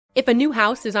If a new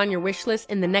house is on your wish list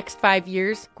in the next 5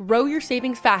 years, grow your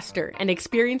savings faster and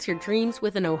experience your dreams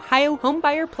with an Ohio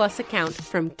Homebuyer Plus account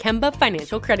from Kemba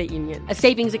Financial Credit Union. A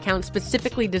savings account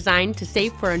specifically designed to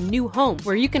save for a new home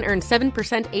where you can earn 7%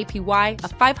 APY,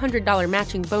 a $500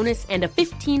 matching bonus, and a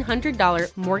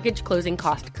 $1,500 mortgage closing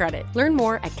cost credit. Learn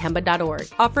more at Kemba.org.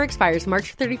 Offer expires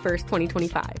March 31st,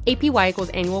 2025. APY equals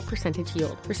annual percentage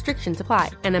yield. Restrictions apply.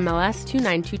 NMLS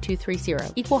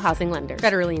 292230. Equal housing lender.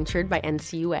 Federally insured by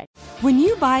NCUA. When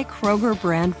you buy Kroger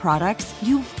brand products,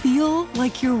 you feel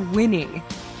like you're winning.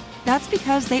 That's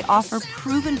because they offer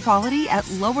proven quality at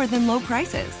lower than low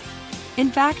prices. In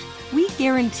fact, we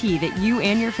guarantee that you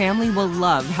and your family will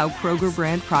love how Kroger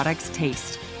brand products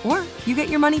taste, or you get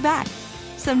your money back.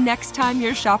 So next time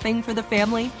you're shopping for the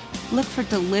family, look for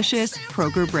delicious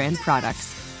Kroger brand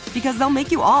products, because they'll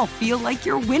make you all feel like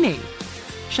you're winning.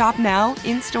 Shop now,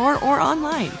 in-store, or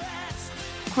online.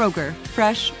 Kroger,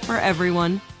 fresh for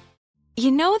everyone. You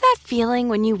know that feeling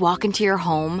when you walk into your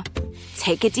home,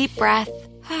 take a deep breath,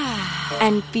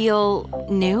 and feel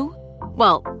new?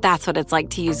 Well, that's what it's like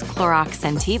to use Clorox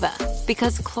Scentiva.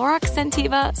 Because Clorox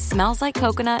Scentiva smells like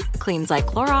coconut, cleans like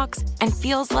Clorox, and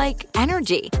feels like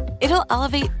energy. It'll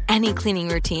elevate any cleaning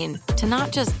routine to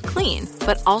not just clean,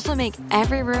 but also make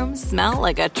every room smell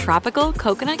like a tropical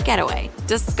coconut getaway.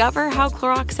 Discover how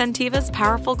Clorox Scentiva's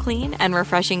powerful clean and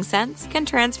refreshing scents can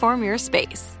transform your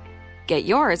space. Get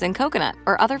yours in coconut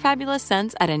or other fabulous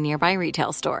scents at a nearby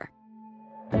retail store.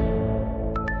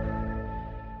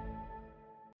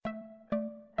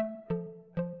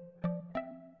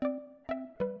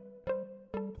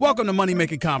 Welcome to Money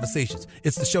Making Conversations.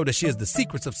 It's the show that shares the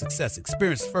secrets of success,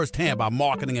 experienced firsthand by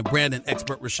marketing and branding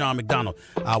expert Rushion McDonald.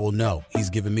 I will know he's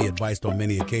given me advice on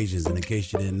many occasions, and in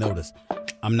case you didn't notice,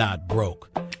 I'm not broke.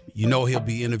 You know he'll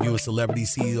be interviewing celebrity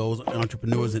CEOs,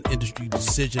 entrepreneurs, and industry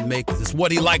decision makers. It's what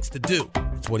he likes to do.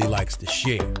 It's what he likes to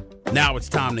share. Now it's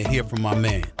time to hear from my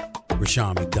man,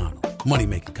 Rushion McDonald. Money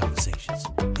Making Conversations.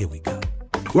 Here we go.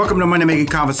 Welcome to Money Making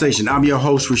Conversation. I'm your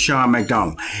host, Rushion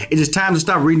McDonald. It is time to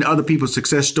stop reading other people's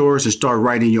success stories and start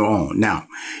writing your own. Now,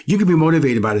 you can be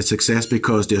motivated by their success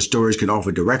because their stories can offer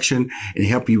direction and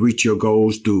help you reach your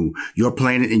goals through your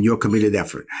planning and your committed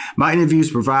effort. My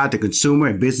interviews provide the consumer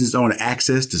and business owner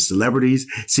access to celebrities,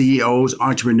 CEOs,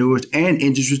 entrepreneurs, and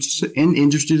industry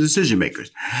decision makers.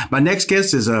 My next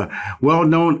guest is a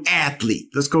well-known athlete.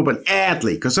 Let's go with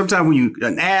athlete, because sometimes when you're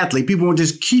an athlete, people won't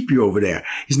just keep you over there.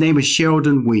 His name is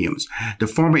Sheldon Williams, the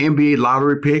former NBA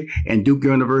lottery pick and Duke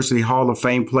University Hall of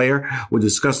Fame player. We're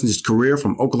discussing his career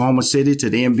from Oklahoma City to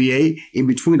the NBA. In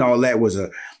between all that was a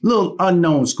little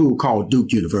unknown school called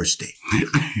Duke University.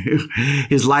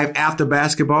 His life after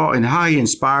basketball and how he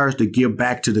inspires to give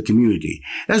back to the community.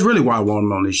 That's really why I want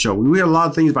him on this show. We hear a lot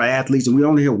of things about athletes and we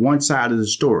only hear one side of the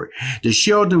story. The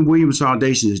Sheldon Williams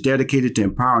Foundation is dedicated to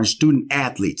empowering student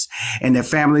athletes and their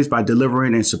families by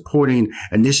delivering and supporting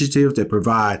initiatives that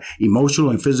provide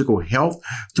emotional and physical health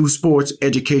through sports,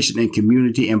 education, and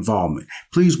community involvement.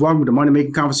 Please welcome to Money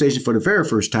Making Conversation for the very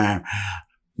first time,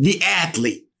 the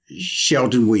athlete,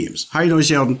 Sheldon Williams. How you doing,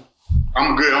 Sheldon?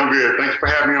 I'm good. Thanks for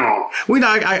having me on. Well,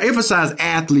 I emphasize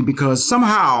athlete because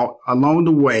somehow along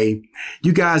the way,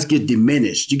 you guys get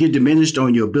diminished. You get diminished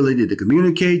on your ability to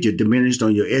communicate. You're diminished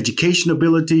on your education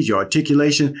abilities, your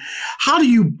articulation. How do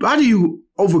you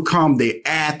overcome the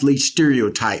athlete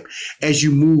stereotype as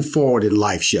you move forward in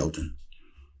life, Sheldon?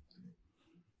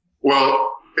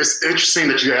 Well, it's interesting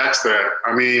that you asked that.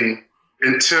 I mean,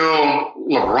 until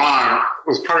LeBron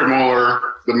was probably more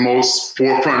the most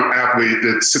forefront athlete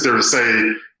that sit there and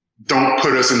say, don't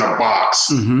put us in a box.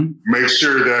 Mm-hmm. Make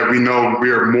sure that we know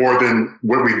we are more than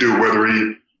what we do, whether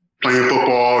we playing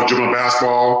football, dribbling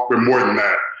basketball, we're more than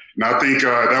that. And I think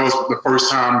that was the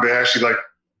first time they actually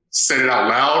said it out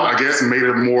loud, I guess, and made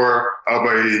it more of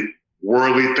a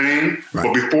worldly thing. Right.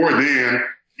 But before then,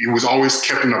 he was always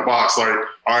kept in a box, like,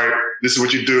 all right, this is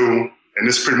what you do, and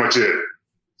this is pretty much it.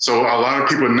 So a lot of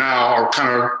people now are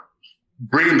kind of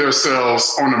bringing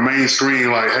themselves on the main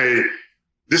screen like, hey,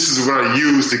 this is what I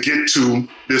use to get to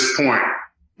this point.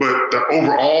 But the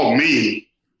overall me,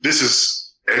 this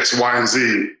is X, Y, and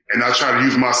Z. And I try to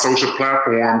use my social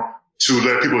platform to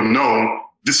let people know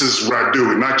this is what I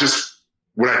do, and not just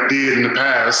what I did in the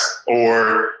past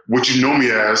or what you know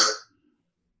me as.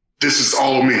 This is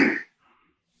all me.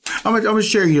 I'm going to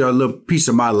share you a little piece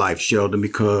of my life, Sheldon,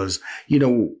 because,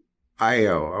 I'm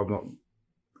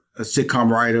a sitcom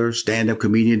writer, stand-up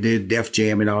comedian, did Def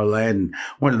Jam and all that. And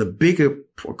one of the bigger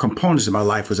components of my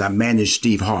life was I managed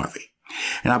Steve Harvey.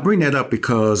 And I bring that up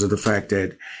because of the fact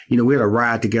that, we had a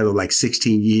ride together like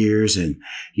 16 years and,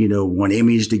 won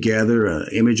Emmys together,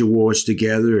 Image Awards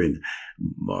together. And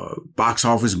box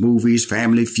office movies,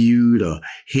 Family Feud,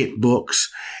 hit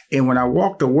books. And when I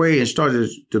walked away and started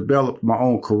to develop my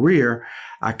own career,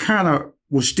 I kind of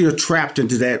was still trapped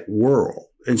into that world.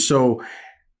 And so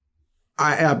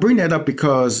I bring that up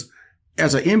because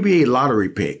as an NBA lottery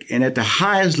pick and at the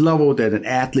highest level that an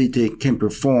athlete can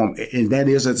perform, and that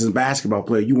is as a basketball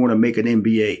player, you want to make an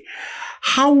NBA.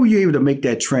 How were you able to make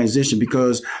that transition?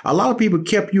 Because a lot of people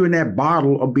kept you in that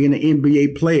bottle of being an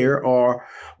NBA player, or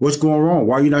what's going on?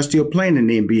 Why are you not still playing in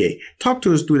the NBA? Talk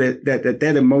to us through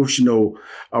that emotional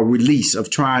release of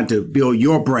trying to build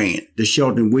your brand, the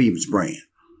Sheldon Williams brand.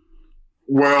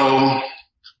 Well,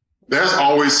 that's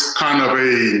always kind of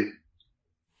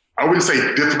I wouldn't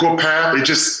say difficult path.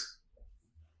 It's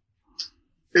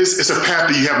a path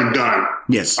that you haven't done.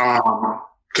 Yes.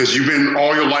 Because you've been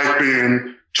all your life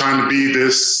been trying to be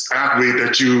this athlete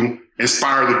that you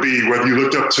inspire to be, whether you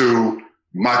looked up to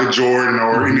Michael Jordan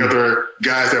or any other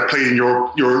guys that played in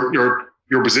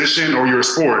your position or your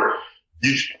sport.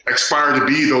 You aspire to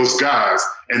be those guys.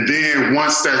 And then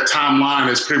once that timeline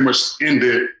has pretty much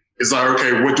ended, it's like,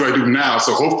 okay, what do I do now?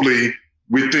 So hopefully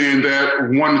within that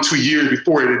 1 to 2 years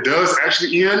before it does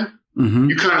actually end,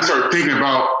 you kind of start thinking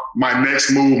about my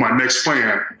next move, my next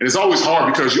plan. And it's always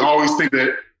hard because you always think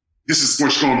that this is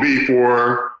what you're going to be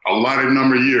for a lot of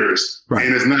number of years. Right.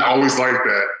 And it's not always like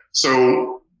that.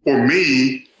 So for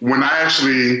me, when I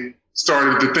actually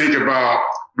started to think about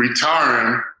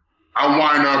retiring, I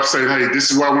wind up saying, hey,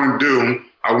 this is what I want to do.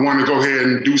 I want to go ahead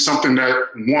and do something that,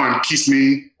 one, keeps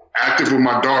me active with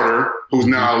my daughter, who's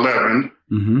now 11,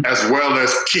 as well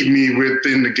as keep me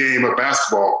within the game of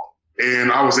basketball.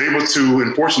 And I was able to,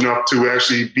 and fortunate enough to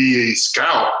actually be a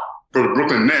scout for the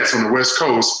Brooklyn Nets on the West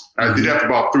Coast. I did that for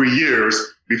about 3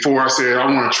 years before I said I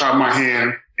want to try my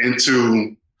hand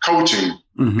into coaching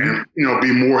and,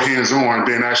 be more hands-on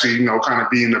than actually, kind of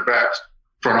be in the back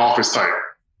front office type.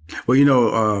 Well,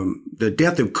 the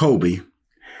death of Kobe,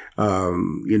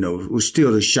 was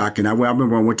still shocking. I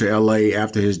remember I went to LA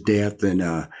after his death, and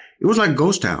it was like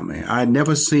ghost town, man. I had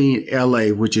never seen LA,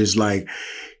 which is like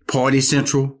party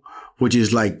central, which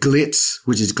is like glitz,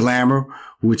 which is glamour,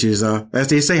 which is, as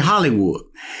they say, Hollywood.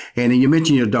 And then you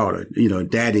mentioned your daughter,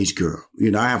 daddy's girl.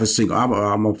 I have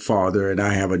I'm a father and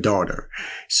I have a daughter.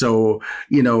 So,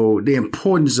 the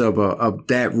importance of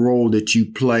that role that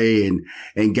you play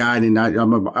and guiding,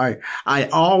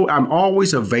 I'm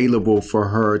always available for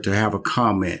her to have a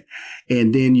comment.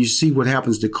 And then you see what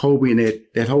happens to Kobe and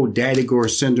that whole daddy girl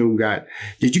syndrome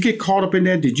did you get caught up in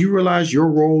that? Did you realize your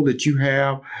role that you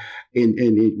have in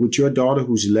with your daughter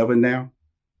who's 11 now?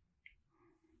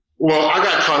 Well, I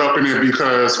got caught up in it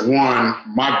because, one,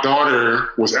 my daughter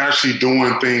was actually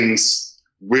doing things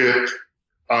with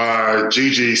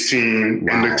Gigi's team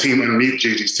and the team underneath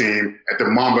Gigi's team at the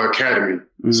Mamba Academy.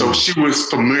 So she was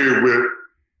familiar with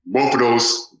both of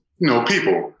those,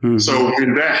 people. So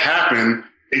when that happened,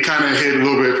 it kind of hit a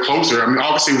little bit closer. I mean,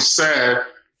 obviously it was sad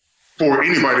for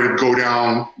anybody to go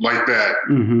down like that,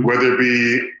 whether it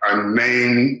be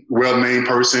a well-named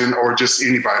person or just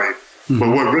anybody. But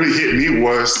what really hit me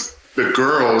was the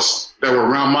girls that were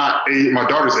around my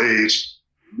daughter's age,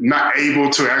 not able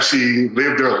to actually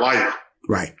live their life.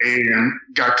 Right. And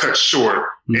got cut short.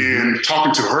 And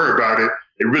talking to her about it,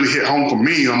 it really hit home for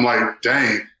me. I'm like,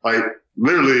 dang, like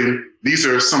literally, these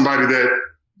are somebody that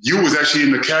you was actually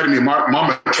in the academy,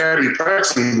 Mama Academy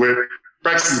practicing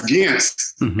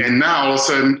against. And now all of a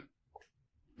sudden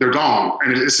they're gone.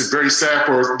 And it's very sad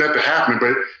for that to happen.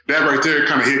 But that right there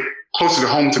kind of hit closer to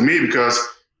home to me because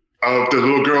of the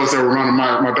little girls that were around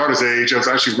my daughter's age. I was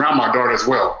actually around my daughter as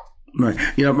well. Right.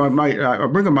 I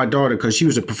bring up my daughter because she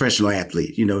was a professional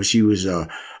athlete. She was a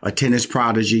tennis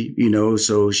prodigy,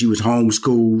 so she was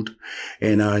homeschooled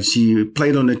and she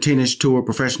played on the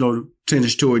professional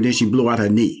tennis tour, and then she blew out her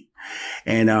knee.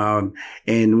 And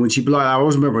when she blew out, I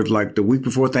always remember like the week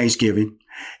before Thanksgiving.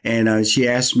 And she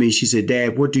asked me, she said,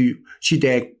 Dad,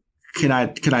 Dad, can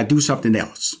I do something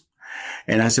else?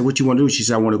 And I said, what you want to do? She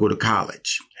said, I want to go to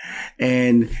college.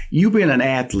 And you being an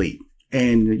athlete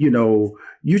and,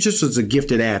 you just was a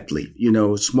gifted athlete,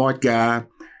 smart guy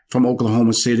from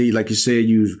Oklahoma City. Like you said,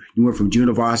 you went from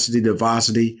junior varsity to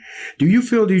varsity. Do you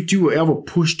feel that you were ever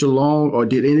pushed along, or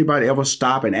did anybody ever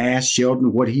stop and ask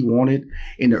Sheldon what he wanted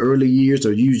in the early years?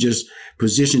 Or you just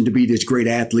positioned to be this great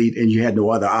athlete and you had no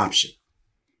other option?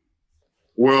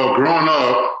 Well, growing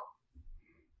up,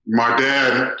 my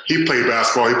dad, he played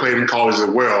basketball. He played in college as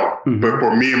well. But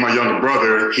for me and my younger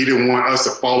brother, he didn't want us to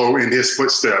follow in his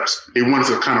footsteps. He wanted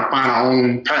to kind of find our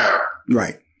own path.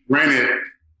 Right. Granted,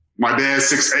 my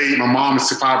dad's 6'8", my mom is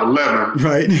 5'11".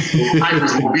 Right.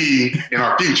 Tigers will be in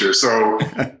our future. So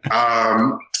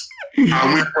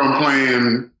I went from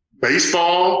playing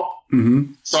baseball,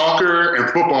 soccer, and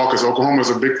football, because Oklahoma is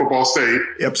a big football state.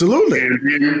 Absolutely. And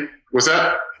then, what's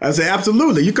that? I say,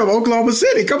 absolutely. You come to Oklahoma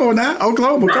City. Come on now.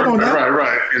 Oklahoma, come on now.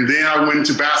 Right. And then I went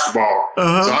into basketball. So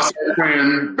I started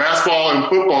playing basketball and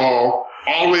football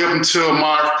all the way up until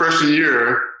my freshman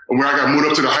year, where I got moved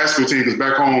up to the high school team, because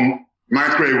back home,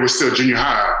 9th grade was still junior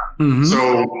high.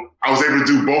 So I was able to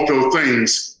do both those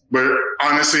things. But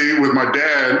honestly, with my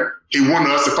dad, he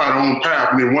wanted us to find our own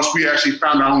path. And then once we actually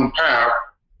found our own path,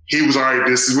 he was, all right,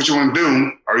 this is what you want to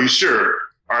do. Are you sure?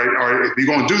 All right, if you're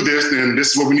going to do this, then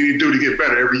this is what we need to do to get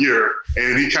better every year.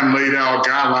 And he kind of laid out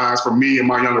guidelines for me and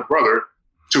my younger brother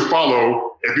to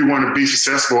follow if you want to be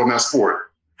successful in that sport.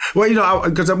 Well,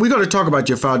 because we're going to talk about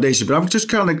your foundation, but I'm just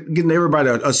kind of getting everybody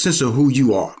a sense of who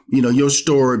you are, your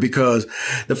story, because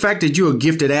the fact that you're a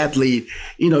gifted athlete,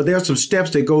 there are some steps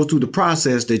that go through the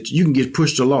process that you can get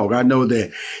pushed along. I know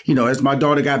that, as my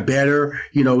daughter got better,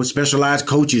 specialized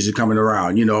coaches are coming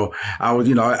around,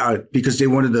 because they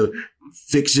wanted to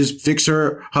fix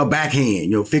her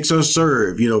backhand, fix her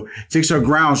serve, fix her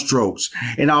ground strokes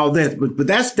and all that. But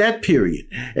that's that period.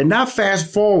 And now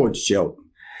fast forward, Sheldon.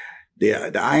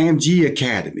 The IMG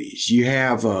academies, you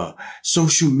have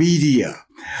social media.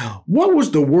 What was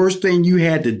the worst thing you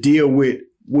had to deal with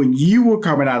when you were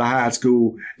coming out of high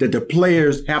school that the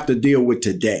players have to deal with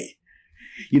today?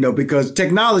 Because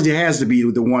technology has to be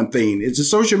the one thing. Is it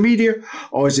social media,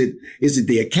 or is it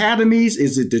the academies?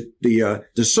 Is it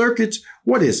the circuits?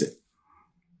 What is it?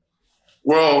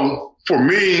 Well, for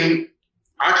me,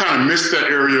 I kind of missed that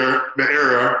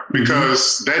era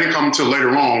because that didn't come until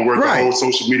later on, where the whole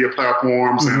social media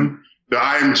platforms and the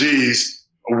IMGs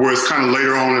was kind of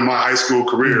later on in my high school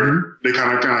career. They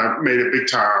kind of made it big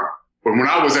time. But when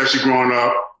I was actually growing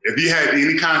up, if you had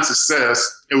any kind of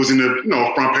success, it was in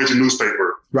the front page of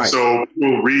newspaper. Right. So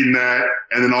people were reading that,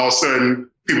 and then all of a sudden,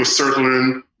 people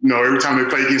circling, every time they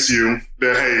play against you,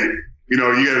 that hey, you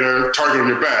got a target on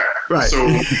your back. Right. So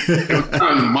it was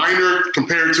kind of minor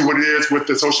compared to what it is with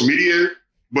the social media.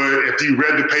 But if you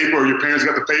read the paper, or your parents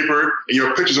got the paper, and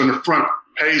your picture's on the front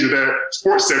page of that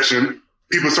sports section,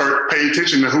 people start paying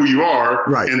attention to who you are.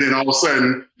 Right. And then all of a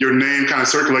sudden, your name kind of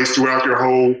circulates throughout your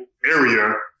whole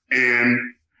area, and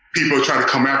people try to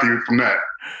come after you from that.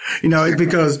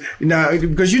 Because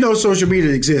social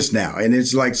media exists now, and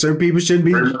it's like certain people shouldn't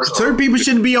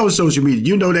be on social media.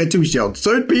 You know that too, Sheldon.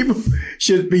 Certain people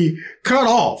should be cut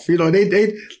off.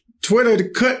 They Twitter to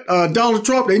cut Donald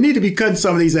Trump. They need to be cutting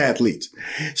some of these athletes.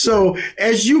 So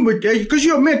because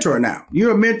you're a mentor now,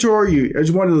 you're a mentor. You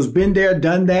as one of those been there,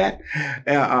 done that.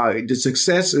 The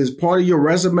success is part of your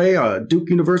resume. Duke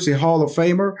University Hall of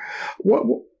Famer.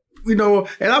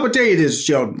 And I would tell you this,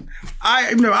 Sheldon.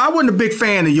 I wasn't a big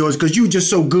fan of yours because you were just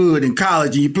so good in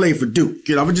college and you played for Duke.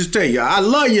 I would just tell you, I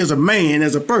love you as a man,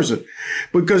 as a person,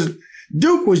 because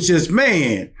Duke was just,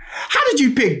 man. How did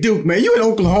you pick Duke, man? You in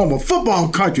Oklahoma, football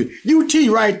country, UT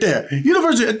right there.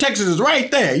 University of Texas is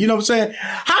right there. You know what I'm saying?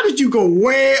 How did you go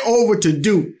way over to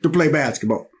Duke to play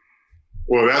basketball?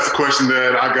 Well, that's a question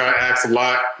that I got asked a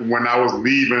lot when I was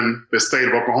leaving the state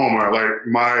of Oklahoma. Like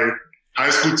my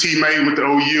high school teammate with the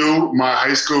OU, my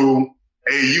high school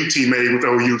AAU teammate with the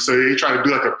OU. So they try to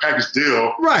do like a package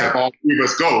deal. Right. Have all three of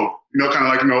us go, kind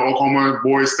of like, Oklahoma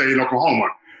boys stay in Oklahoma,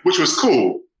 which was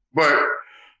cool. But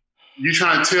you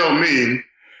trying to tell me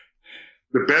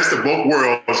the best of both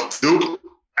worlds, Duke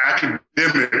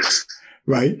academics,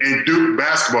 right, and Duke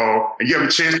basketball, and you have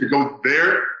a chance to go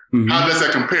there? How does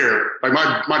that compare? Like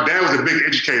my dad was a big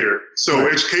educator. So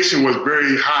education was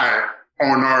very high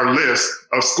on our list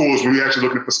of schools when we actually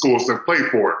looking for schools to play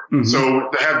for. So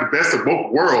to have the best of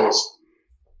both worlds,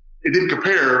 it didn't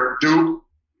compare Duke,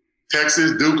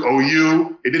 Texas, Duke,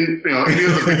 OU. It didn't, any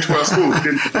other Big 12 schools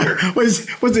didn't compare.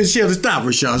 What's this shit? Stop,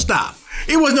 Rashawn, stop.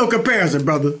 It was no comparison,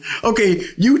 brother. Okay,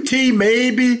 UT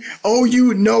maybe,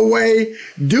 OU no way,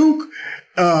 Duke,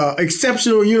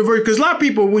 exceptional university. Because a lot of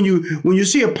people, when you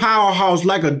see a powerhouse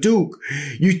like a Duke,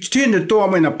 you tend to throw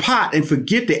them in a pot and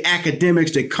forget the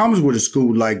academics that comes with a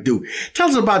school like Duke. Tell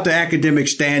us about the academic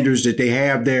standards that they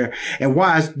have there and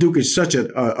why Duke is such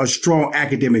a strong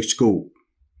academic school.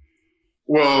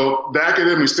 Well, the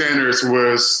academic standards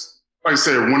was, like I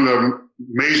said, one of the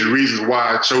major reasons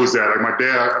why I chose that. Like my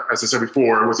dad, as I said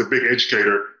before, was a big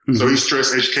educator. So he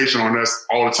stressed education on us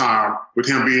all the time. With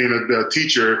him being a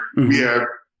teacher, we had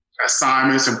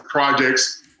assignments and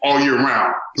projects all year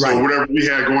round. So whatever we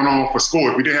had going on for school,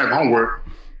 if we didn't have homework,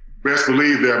 best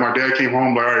believe that my dad came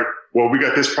home like, all right, well, we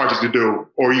got this project to do,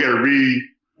 or you got to read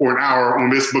for an hour on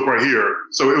this book right here.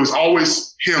 So it was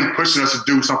always him pushing us to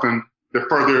do something to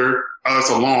further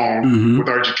us along with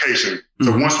our education.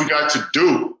 So once we got to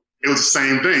Duke, it was the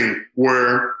same thing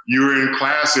where you were in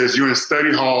classes, you're in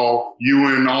study hall, you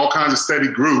were in all kinds of study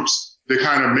groups to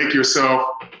kind of make yourself,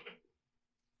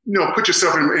 put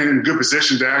yourself in a good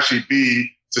position to actually be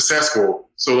successful.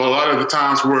 So a lot of the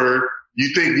times where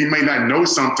you think you may not know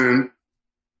something,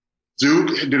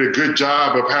 Duke did a good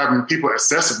job of having people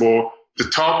accessible to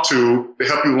talk to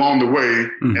help you along the way.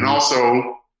 Mm-hmm. And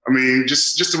also,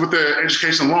 just with the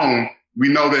education alone, we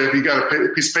know that if you got a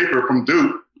piece of paper from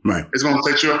Duke, right, it's going to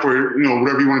set you up for,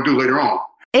 whatever you want to do later on.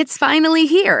 It's finally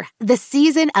here, the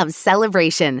season of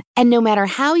celebration. And no matter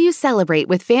how you celebrate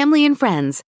with family and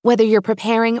friends, whether you're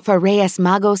preparing for Reyes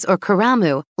Magos or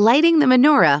Karamu, lighting the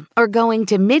menorah, or going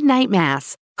to midnight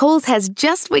mass, Kohl's has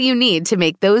just what you need to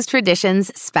make those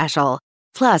traditions special.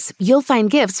 Plus, you'll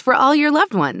find gifts for all your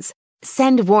loved ones.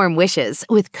 Send warm wishes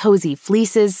with cozy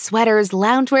fleeces, sweaters,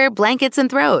 loungewear, blankets,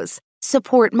 and throws.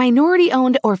 Support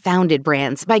minority-owned or founded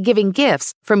brands by giving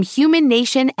gifts from Human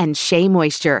Nation and Shea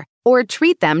Moisture. Or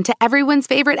treat them to everyone's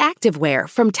favorite activewear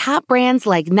from top brands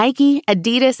like Nike,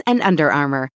 Adidas, and Under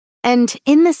Armour. And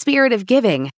in the spirit of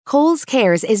giving, Kohl's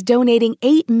Cares is donating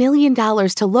 $8 million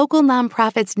to local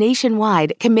nonprofits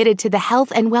nationwide committed to the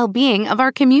health and well-being of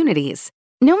our communities.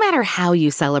 No matter how you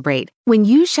celebrate, when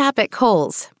you shop at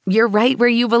Kohl's, you're right where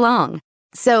you belong.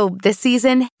 So this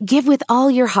season, give with all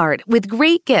your heart with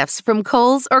great gifts from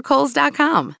Kohl's or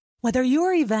Kohls.com. Whether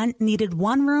your event needed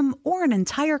one room or an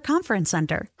entire conference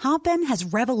center, Hopin has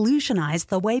revolutionized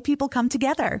the way people come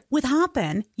together. With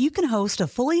Hopin, you can host a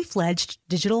fully fledged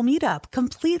digital meetup,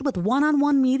 complete with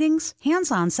one-on-one meetings,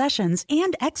 hands-on sessions,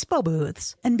 and expo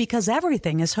booths. And because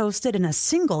everything is hosted in a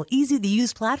single,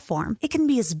 easy-to-use platform, it can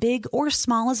be as big or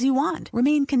small as you want,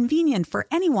 remain convenient for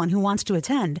anyone who wants to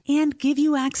attend, and give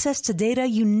you access to data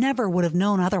you never would have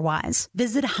known otherwise.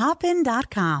 Visit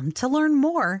hopin.com to learn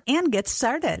more and get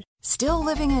started. Still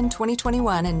living in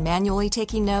 2021 and manually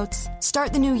taking notes?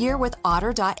 Start the new year with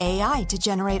Otter.ai to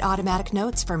generate automatic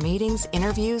notes for meetings,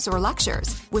 interviews, or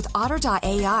lectures. With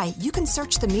Otter.ai, you can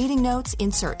search the meeting notes,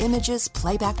 insert images,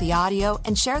 play back the audio,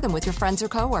 and share them with your friends or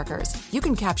coworkers. You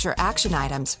can capture action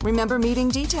items, remember meeting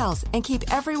details, and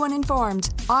keep everyone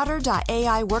informed.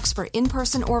 Otter.ai works for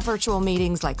in-person or virtual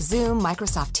meetings like Zoom,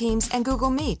 Microsoft Teams, and Google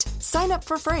Meet. Sign up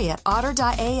for free at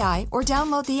Otter.ai or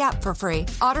download the app for free.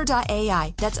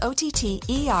 Otter.ai, that's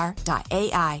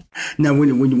OTTER.ai. Now,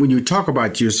 when you talk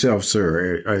about yourself,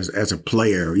 sir, as a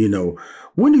player,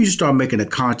 when do you start making a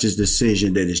conscious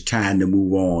decision that it's time to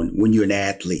move on when you're an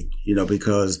athlete?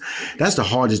 Because that's the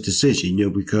hardest decision,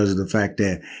 because of the fact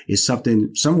that it's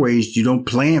something, some ways you don't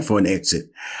plan for an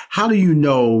exit. How do you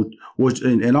know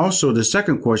and also the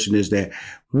second question is that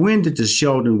when did the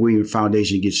Sheldon Williams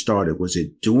Foundation get started? Was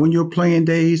it during your playing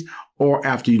days or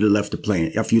after you left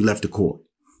the court?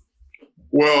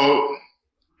 Well,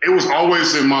 it was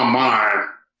always in my mind.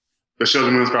 The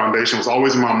Sheldon Williams Foundation was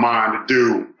always in my mind to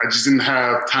do. I just didn't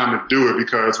have time to do it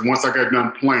because once I got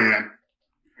done playing,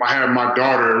 I had my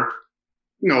daughter,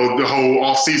 the whole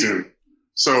off season.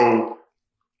 So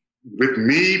with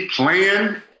me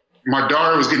playing, my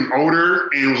daughter was getting older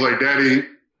and was like, "Daddy,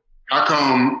 how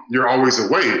come you're always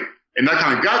away?" And that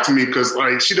kind of got to me because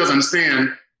she doesn't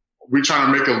understand we're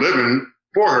trying to make a living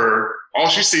for her. All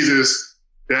she sees is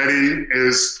Daddy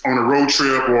is on a road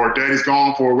trip or Daddy's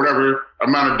gone for whatever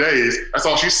amount of days. That's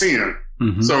all she's seeing.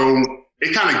 Mm-hmm. So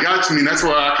it kind of got to me. And that's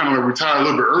why I kind of retired a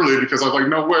little bit early because I was like, "You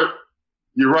know what?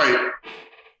 You're right.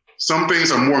 Some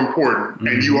things are more important mm-hmm.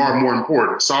 and you are more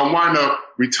important." So I wind up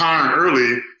retiring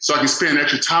early so I can spend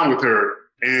extra time with her.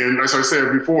 And as I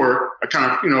said before, I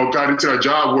kind of, got into that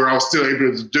job where I was still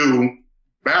able to do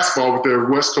basketball with the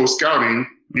West Coast Scouting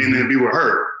mm-hmm. and then be with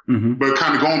her. Mm-hmm. But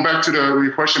kind of going back to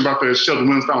the question about the Sheldon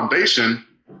Williams Foundation,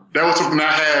 that was something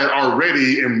I had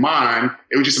already in mind.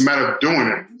 It was just a matter of doing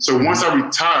it. So mm-hmm. once I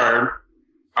retired,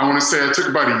 I want to say I took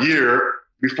about a year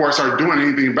before I started doing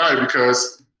anything about it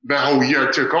because that whole year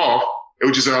I took off, it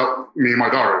was just me and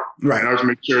my daughter. Right. And I was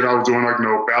making sure that I was doing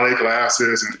ballet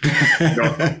classes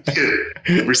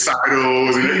and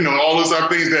recitals and all those other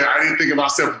things that I didn't think of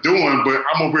myself doing, but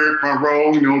I'm over here front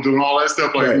row, doing all that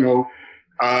stuff right.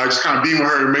 Just kind of being with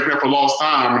her and making up for lost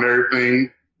time and everything.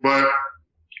 But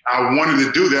I wanted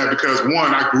to do that because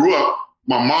one, I grew up,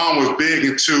 my mom was big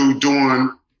into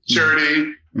doing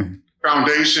charity, mm-hmm.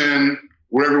 foundation,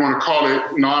 whatever you want to call it,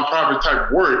 nonprofit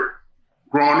type work.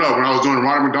 Growing up, when I was doing the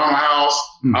Ronald McDonald House,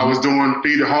 mm-hmm. I was doing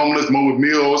Feed the Homeless, Mo with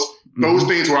Meals. Mm-hmm. Those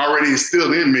things were already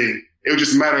instilled in me. It was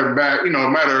just a matter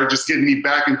of just getting me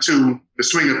back into the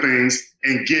swing of things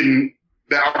and getting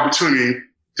that opportunity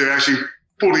to actually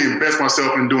fully invest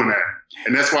myself in doing that.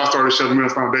 And that's why I started Sheldon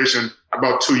Williams Foundation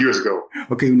about 2 years ago.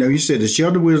 Okay, now you said the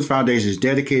Sheldon Williams Foundation is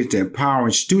dedicated to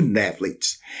empowering student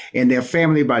athletes and their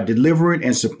family by delivering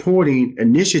and supporting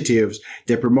initiatives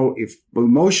that promote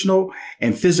emotional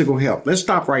and physical health. Let's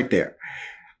stop right there.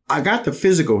 I got the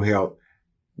physical health.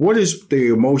 What is the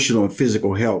emotional and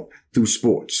physical health through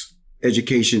sports,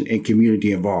 education, and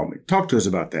community involvement? Talk to us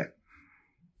about that.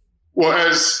 Well,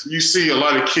 as you see, a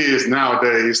lot of kids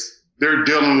nowadays, they're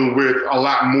dealing with a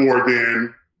lot more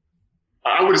than,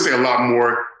 I wouldn't say a lot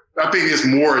more. I think it's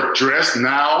more addressed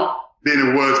now than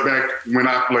it was back when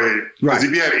I played. Because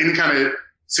if you had any kind of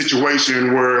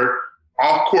situation where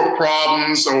off-court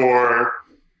problems or,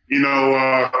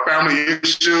 family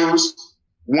issues,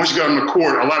 once you got on the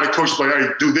court, a lot of coaches are like,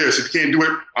 hey, do this. If you can't do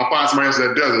it, I'll find somebody else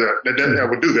that does that, that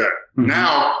would do that. Mm-hmm.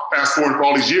 Now, fast forward for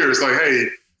all these years, like, hey,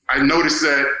 I noticed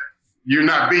that you're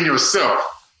not being yourself.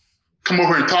 Come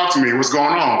over and talk to me. What's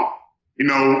going on?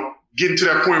 Getting to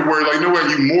that point where, like, you know what,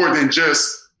 you're more than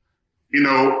just,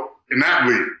 an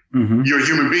athlete. Mm-hmm. You're a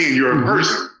human being. You're a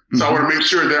person. Mm-hmm. So I want to make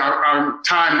sure that I'm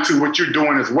tying into what you're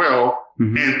doing as well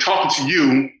and talking to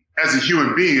you as a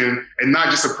human being and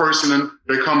not just a person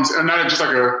that comes, and not just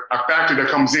like a factor that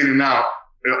comes in and out.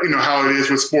 How it is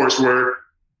with sports where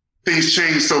things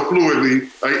change so fluidly,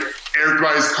 like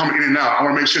everybody's coming in and out. I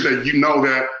want to make sure that you know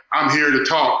that I'm here to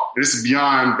talk. This is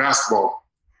beyond basketball.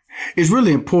 It's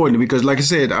really important because, like I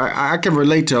said, I can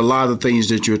relate to a lot of the things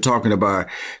that you're talking about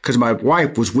because my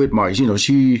wife was with Mike.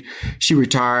 She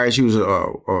retired. She was a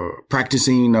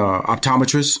practicing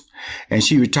optometrist, and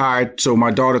she retired so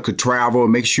my daughter could travel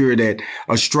and make sure that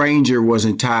a stranger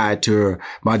wasn't tied to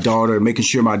my daughter, making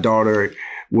sure my daughter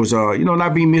was,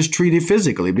 not being mistreated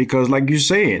physically because, like you're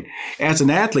saying, as an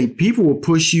athlete, people will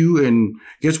push you and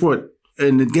guess what?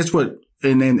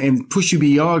 And push you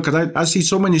beyond, because I see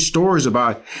so many stories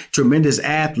about tremendous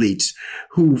athletes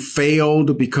who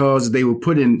failed because they were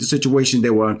put in situations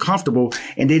that were uncomfortable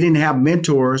and they didn't have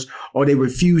mentors or they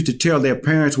refused to tell their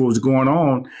parents what was going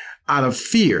on out of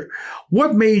fear.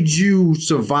 What made you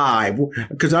survive?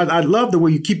 Because I love the way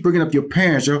you keep bringing up your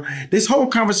parents. This whole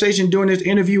conversation during this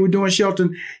interview we're doing,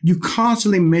 Shelton, you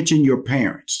constantly mention your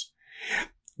parents.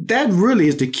 That really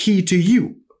is the key to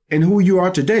you and who you are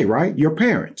today, right? Your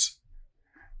parents.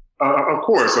 Of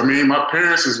course. I mean, my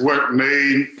parents is what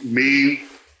made me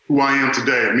who I am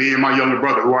today. Me and my younger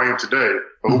brother, who I am today,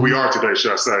 or who we are today,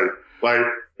 should I say. Like,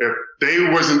 if they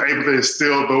wasn't able to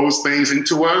instill those things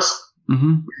into us, we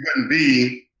wouldn't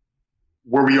be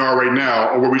where we are right now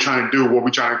or what we're trying to do, what we're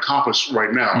trying to accomplish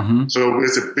right now. So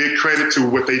it's a big credit to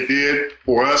what they did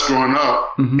for us growing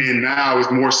up. And now it's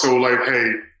more so like,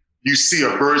 hey, you see a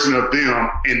version of them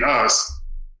in us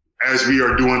as we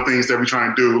are doing things that we're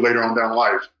trying to do later on down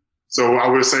life. So I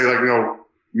would say,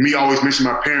 me always mention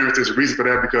my parents. There's a reason for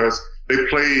that because they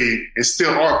played and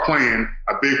still are playing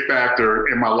a big factor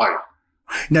in my life.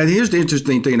 Now, here's the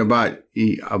interesting thing about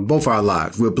both our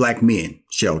lives. We're black men,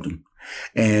 Sheldon.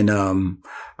 And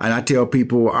I tell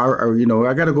people,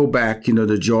 I got to go back,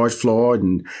 to George Floyd.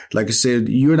 And like I said,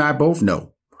 you and I both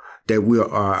know that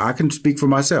I can speak for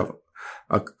myself.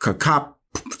 A cop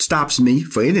stops me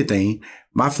for anything,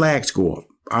 my flags go up.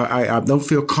 I don't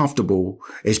feel comfortable,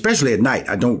 especially at night.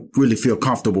 I don't really feel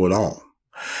comfortable at all.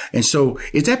 And so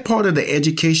is that part of the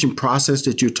education process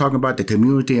that you're talking about, the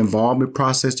community involvement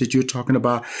process that you're talking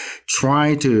about,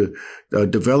 trying to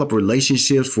develop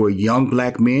relationships for young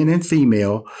black men and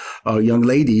female young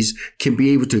ladies can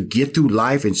be able to get through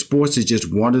life, and sports is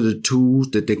just one of the tools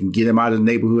that they can get them out of the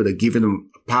neighborhood or giving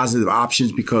them positive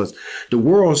options because the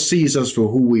world sees us for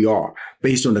who we are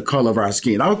based on the color of our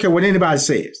skin. I don't care what anybody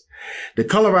says. The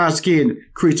color of our skin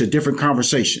creates a different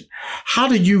conversation. How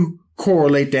do you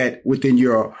correlate that within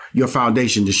your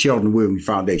foundation, the Sheldon Williams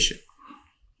Foundation?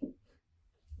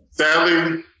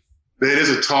 Sadly, there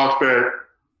is a talk that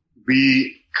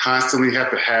we constantly have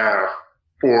to have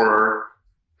for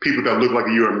people that look like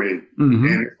you and me.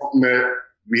 And it's something that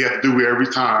we have to do every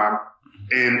time.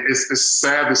 And it's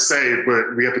sad to say,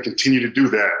 but we have to continue to do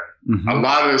that. A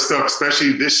lot of the stuff,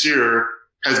 especially this year,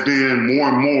 has been more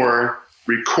and more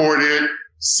recorded,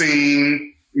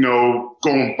 seen,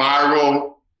 going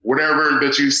viral, whatever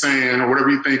that you're saying or whatever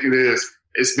you think it is.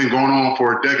 It's been going on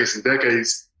for decades and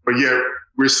decades, but yet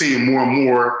we're seeing more and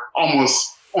more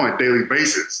almost on a daily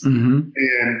basis. And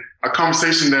a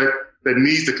conversation that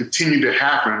needs to continue to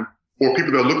happen for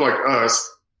people that look like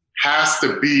us has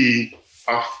to be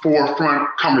a forefront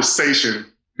conversation,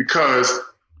 because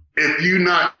if you're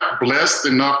not blessed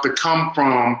enough to come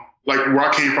from, like where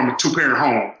I came from, a two-parent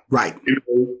home, right,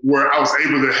 where I was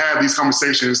able to have these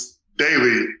conversations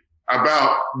daily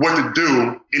about what to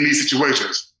do in these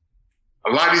situations. A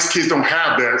lot of these kids don't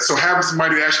have that. So having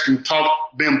somebody that actually can talk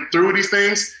them through these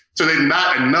things, so they're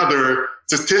not another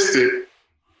statistic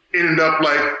ended up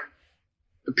like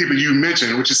the people you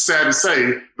mentioned, which is sad to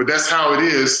say, but that's how it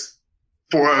is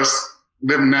for us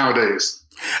living nowadays.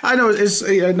 I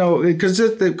know because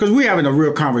we're having a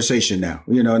real conversation now,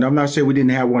 and I'm not saying we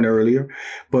didn't have one earlier,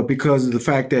 but because of the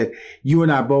fact that you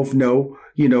and I both know,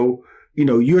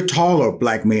 you're a taller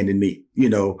black man than me,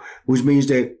 which means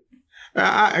that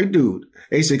dude,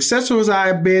 as successful as I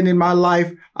have been in my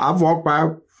life, I've walked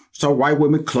by, saw white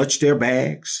women clutch their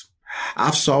bags.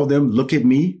 I've saw them look at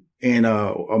me in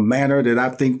a manner that I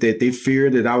think that they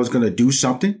feared that I was going to do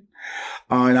something.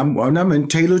 And I'm in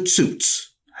tailored suits.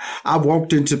 I've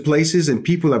walked into places and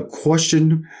people have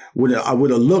questioned with a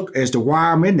look as to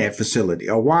why I'm in that facility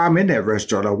or why I'm in that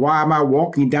restaurant or why am I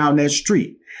walking down that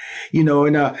street,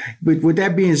 but with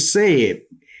that being said,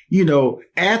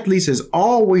 athletes has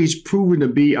always proven to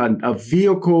be a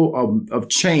vehicle of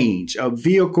change, a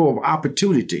vehicle of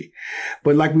opportunity.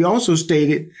 But like we also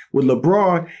stated with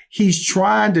LeBron, he's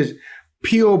trying to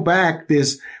peel back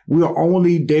this, we're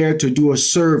only there to do a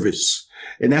service.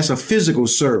 And that's a physical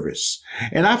service.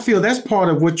 And I feel that's part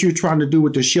of what you're trying to do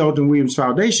with the Sheldon Williams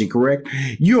Foundation, correct?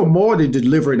 You're more than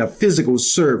delivering a physical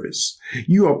service.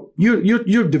 You're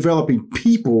developing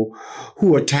people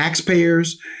who are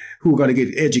taxpayers, who are going to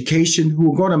get education,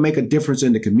 who are going to make a difference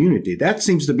in the community. That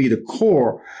seems to be the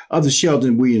core of the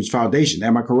Sheldon Williams Foundation.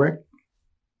 Am I correct?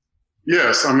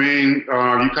 Yes. I mean,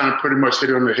 you kind of pretty much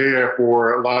hit it on the head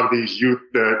for a lot of these youth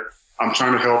that I'm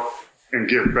trying to help and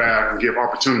give back and give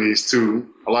opportunities to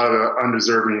a lot of the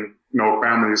undeserving,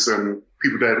 families and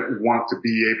people that want to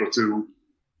be able to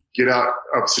get out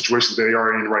of situations they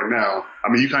are in right now. I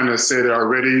mean, you kind of said it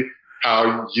already,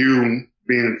 how you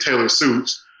being tailored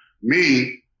suits,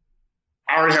 me,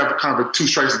 I already have kind of two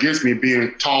strikes against me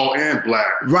being tall and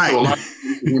black. Right. So a lot of,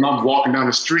 when I'm walking down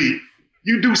the street,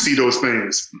 you do see those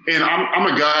things. And I'm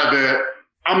a guy that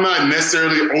I'm not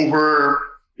necessarily over,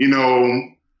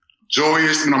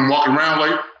 joyous when I'm walking around.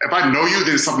 Like, if I know you,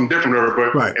 then it's something different.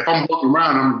 But right. If I'm walking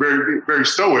around, I'm very, very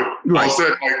stoic. Right. All of a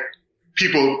sudden,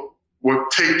 people will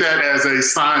take that as a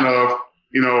sign of,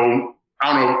 I don't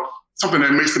know, something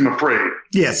that makes them afraid.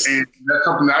 Yes. And that's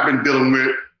something that I've been dealing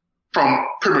with from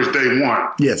pretty much day one.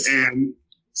 Yes. And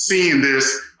seeing this,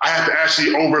 I have to actually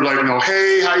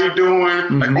hey, how you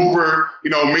doing?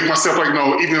 Mm-hmm. Make myself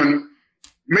even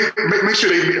make sure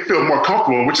they feel more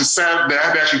comfortable, which is sad that I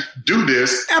have to actually do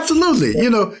this. Absolutely.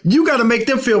 You got to make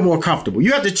them feel more comfortable.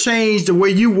 You have to change the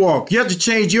way you walk. You have to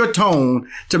change your tone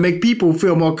to make people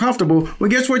feel more comfortable. Well,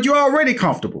 guess what? You're already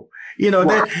comfortable.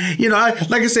 Like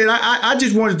I said, I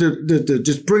just wanted to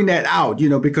just bring that out,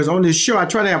 because on this show, I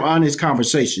try to have honest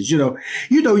conversations. You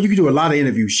can do a lot of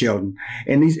interviews, Sheldon,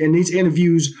 and these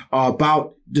interviews are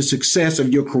about the success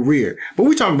of your career. But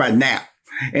we're talking about now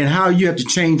and how you have to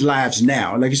change lives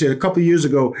now. And like you said, a couple of years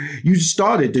ago, you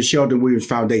started the Sheldon Williams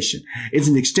Foundation. It's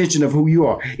an extension of who you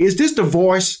are. Is this the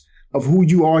voice of who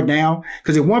you are now?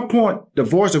 Because at one point, the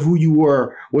voice of who you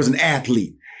were was an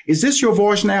athlete. Is this your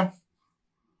voice now?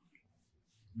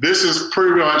 This is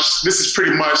pretty much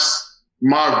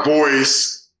my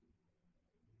voice,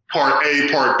 part A,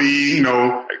 part B,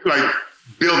 like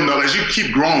building up. As you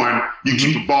keep growing, you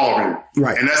keep evolving.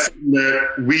 Right. And that's something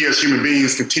that we as human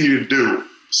beings continue to do.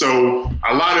 So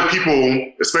a lot of people,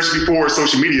 especially before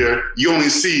social media, you only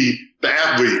see the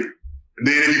athlete.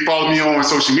 Then if you follow me on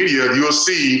social media, you'll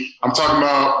see I'm talking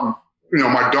about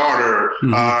my daughter,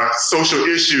 social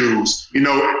issues,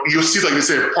 you'll see, like I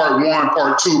said, part 1,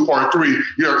 part 2, part 3,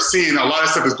 you're seeing a lot of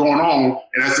stuff that's going on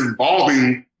and that's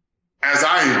evolving as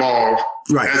I evolve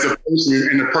as a person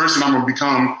and the person I'm going to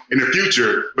become in the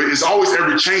future. But it's always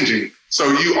ever changing. So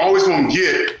you always going to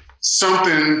get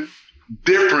something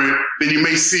different than you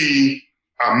may see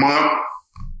a month,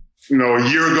 a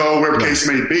year ago, whatever the case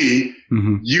may be.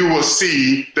 Mm-hmm. You will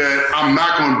see that I'm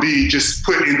not going to be just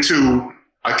put into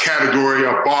a category,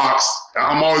 a box.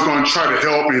 I'm always going to try to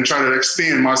help and try to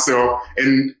extend myself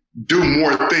and do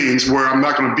more things where I'm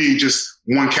not going to be just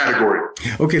one category.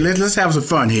 Okay, let's have some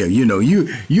fun here.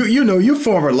 You're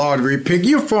former lottery pick.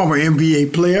 You're a former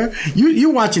NBA player.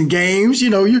 You're watching games.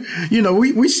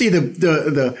 We see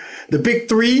the big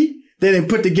three that they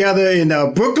put together in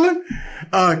Brooklyn.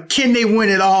 Can they win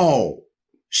it all,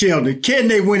 Sheldon? Can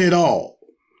they win it all?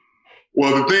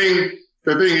 Well, the thing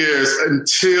is,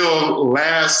 until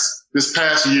this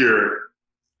past year,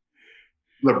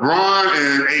 LeBron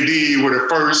and AD were the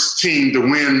first team to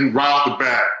win right off the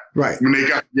bat. Right. When they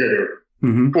got together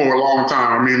for a long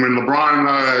time. I mean, when LeBron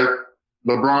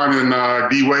and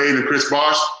D Wade and Chris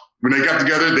Bosh, when they got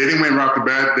together, they didn't win right off the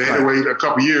bat. They had to wait a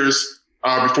couple years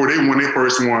before they won their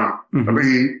first one. Mm-hmm. I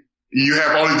mean, you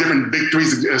have all these different big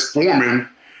threes as forming.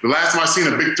 The last time I seen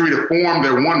a big three to form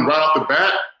that won right off the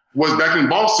bat was back in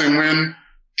Boston when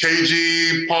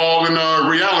KG, Paul, and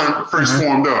Ray Allen first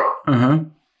formed up.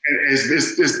 And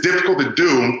it's difficult to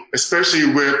do,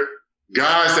 especially with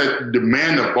guys that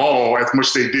demand the ball as much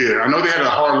as they did. I know they had a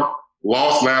hard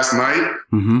loss last night,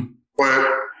 but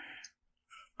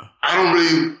I don't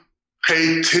really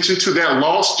pay attention to that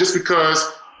loss just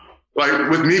because, like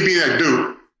with me being at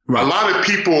Duke, a lot of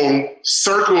people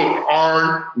circle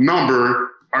our number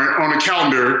on the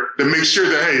calendar to make sure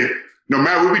that, hey, no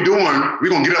matter what we're doing, we're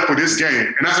going to get up for this game.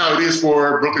 And that's how it is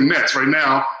for Brooklyn Nets right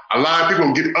now. A lot of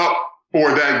people get up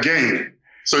for that game.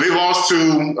 So they lost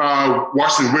to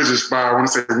Washington Wizards by, I want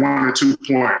to say, 1 or 2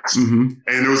 points. And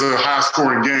it was a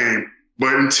high-scoring game.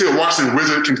 But until Washington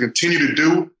Wizards can continue to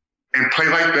do and play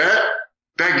like that,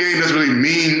 that game doesn't really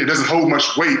mean, it doesn't hold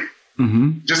much weight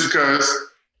just because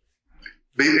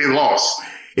they lost.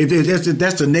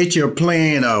 That's the nature of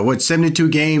playing, 72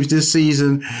 games this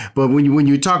season. But when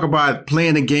you talk about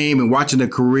playing a game and watching a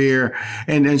career,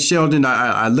 and Sheldon,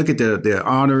 I look at the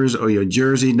honors or your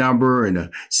jersey number and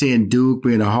seeing Duke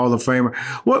being a Hall of Famer.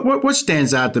 What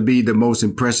stands out to be the most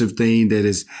impressive thing that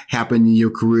has happened in your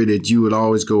career that you would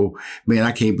always go, man,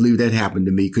 I can't believe that happened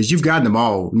to me? Because you've gotten them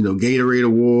all, Gatorade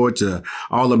Awards,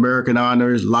 All-American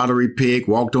honors, lottery pick,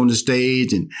 walked on the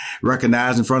stage and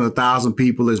recognized in front of 1,000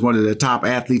 people as one of the top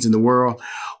athletes in the world.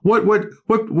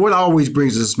 What always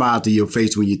brings a smile to your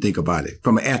face when you think about it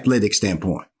from an athletic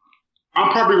standpoint?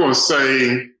 I'm probably going to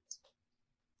say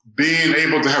being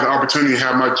able to have the opportunity to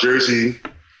have my jersey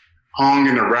hung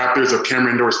in the rafters of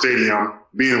Cameron Indoor Stadium,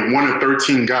 being one of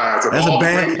 13 guys.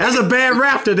 That's a bad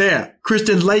rafter there.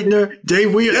 Christian Laettner, Jay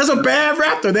Williams. That's a bad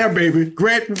rafter there, baby.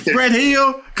 Grant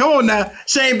Hill. Come on now.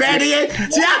 Shane Battier.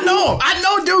 See, I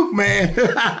know Duke, man.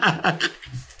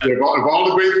 If all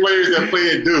the great players that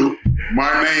play at Duke,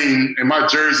 my name and my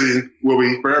jersey will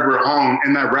be forever hung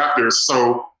in that Raptors.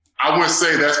 So I would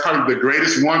say that's probably the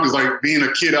greatest one because, like, being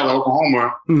a kid out of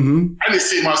Oklahoma, I didn't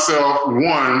see myself,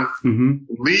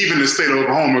 leaving the state of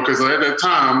Oklahoma because at that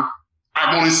time,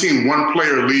 I've only seen one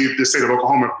player leave the state of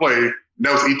Oklahoma and play.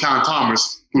 That was Etan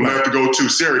Thomas, who left to go to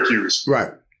Syracuse.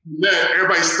 Right. Yeah,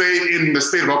 everybody stayed in the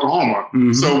state of Oklahoma.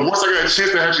 So once I got a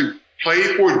chance to actually play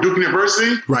for Duke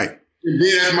University, and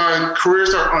then as my career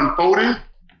started unfolding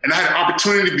and I had an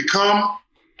opportunity to become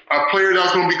a player that I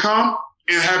was going to become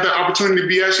and have that opportunity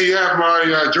to have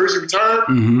my jersey retired,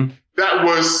 that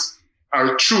was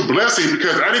a true blessing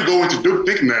because I didn't go into Duke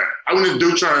thinking that. I went into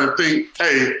Duke trying to think,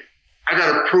 hey, I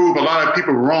got to prove a lot of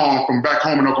people wrong from back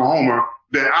home in Oklahoma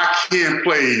that I can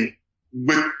play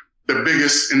with the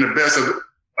biggest and the best of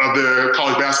the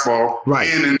college basketball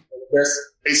and in the best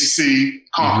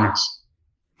ACC conference.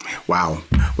 Wow.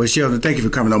 Well, Sheldon, thank you for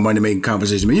coming on Money Making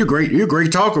Conversation. Man, you're great. You're a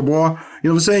great talker, boy. You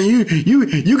know what I'm saying?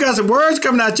 You got some words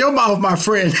coming out your mouth, my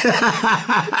friend.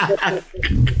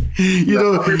 You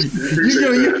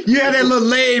had that little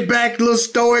laid back, little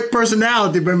stoic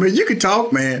personality, but man, you can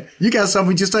talk, man. You got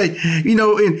something to say,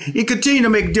 and continue to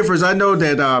make a difference. I know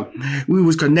that we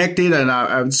was connected, and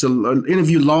it's an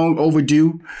interview long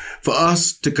overdue for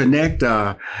us to connect.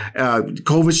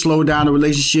 COVID slowed down the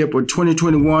relationship. With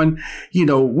 2021,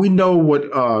 we know what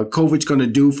COVID's going to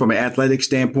do from an athletic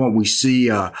standpoint. We see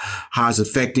how it's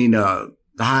affecting the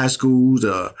high schools,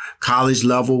 college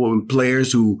level, and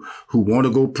players who want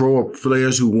to go pro, or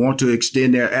players who want to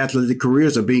extend their athletic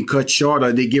careers are being cut short,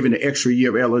 or they're given an extra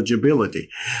year of eligibility.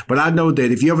 But I know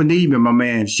that if you ever need me, my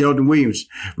man, Sheldon Williams,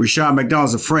 Rushion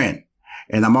McDonald's a friend,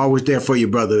 and I'm always there for you,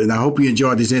 brother. And I hope you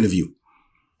enjoyed this interview.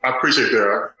 I appreciate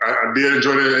that. I did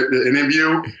enjoy the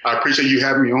interview. I appreciate you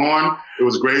having me on. It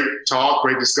was great talk,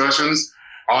 great discussions.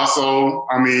 Also,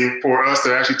 for us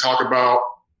to actually talk about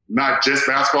not just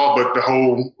basketball, but the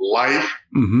whole life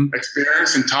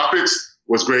experience and topics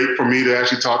was great for me to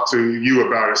actually talk to you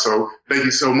about it. So thank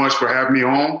you so much for having me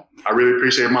on. I really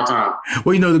appreciate my time.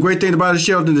 Well, the great thing about it,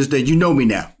 Sheldon, is that you know me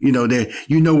now.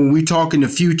 When we talk in the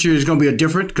future, it's going to be a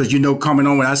different because coming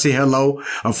on when I say hello,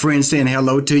 a friend saying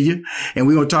hello to you. And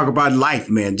we're going to talk about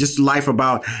life, man. Just life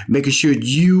about making sure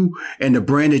you and the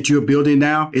brand that you're building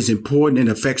now is important and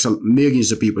affects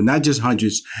millions of people, not just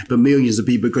hundreds, but millions of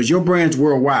people because your brand's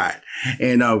worldwide.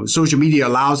 And social media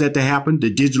allows that to happen.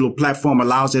 The digital platform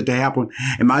allows that to happen.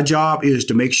 And my job is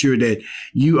to make sure that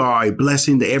you are a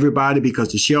blessing to everybody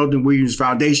because the Sheldon Williams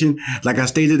Foundation, like I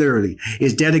stated earlier,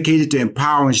 is dedicated to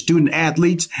empowering student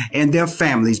athletes and their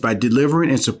families by delivering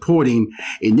and supporting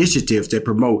initiatives that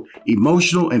promote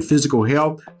emotional and physical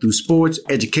health through sports,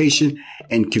 education,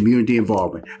 and community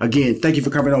involvement. Again, thank you for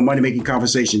coming on Money Making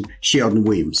Conversation, Sheldon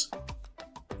Williams.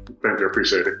 Thank you. I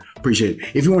appreciate it. Appreciate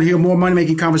it. If you want to hear more Money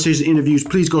Making Conversation interviews,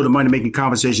 please go to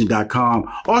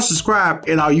moneymakingconversation.com or subscribe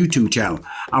in our YouTube channel.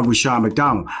 I'm Rushion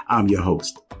McDonald. I'm your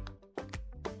host.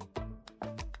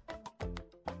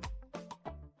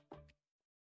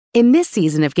 In this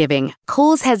season of giving,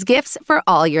 Kohl's has gifts for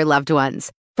all your loved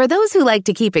ones. For those who like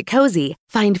to keep it cozy,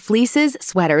 find fleeces,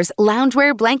 sweaters,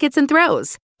 loungewear, blankets, and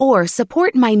throws. Or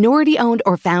support minority-owned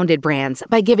or founded brands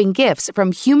by giving gifts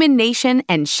from Human Nation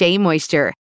and Shea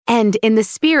Moisture. And in the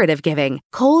spirit of giving,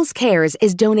 Kohl's Cares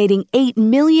is donating $8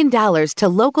 million to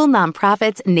local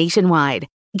nonprofits nationwide.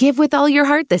 Give with all your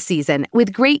heart this season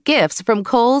with great gifts from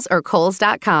Kohl's or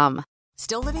Kohls.com.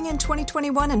 Still living in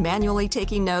 2021 and manually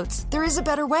taking notes? There is a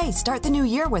better way. Start the new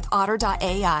year with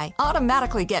Otter.ai.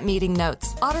 Automatically get meeting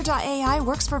notes. Otter.ai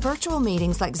works for virtual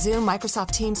meetings like Zoom, Microsoft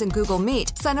Teams, and Google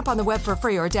Meet. Sign up on the web for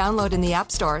free or download in the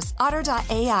app stores.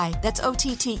 Otter.ai. That's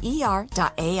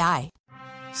OTTER.ai.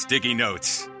 Sticky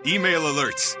notes, email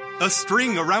alerts, a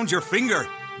string around your finger.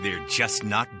 They're just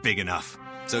not big enough.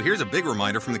 So here's a big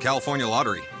reminder from the California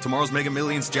Lottery. Tomorrow's Mega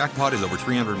Millions jackpot is over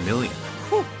 $300 million.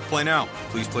 Whew. Play now.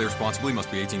 Please play responsibly.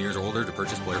 Must be 18 years or older to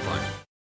purchase player plan.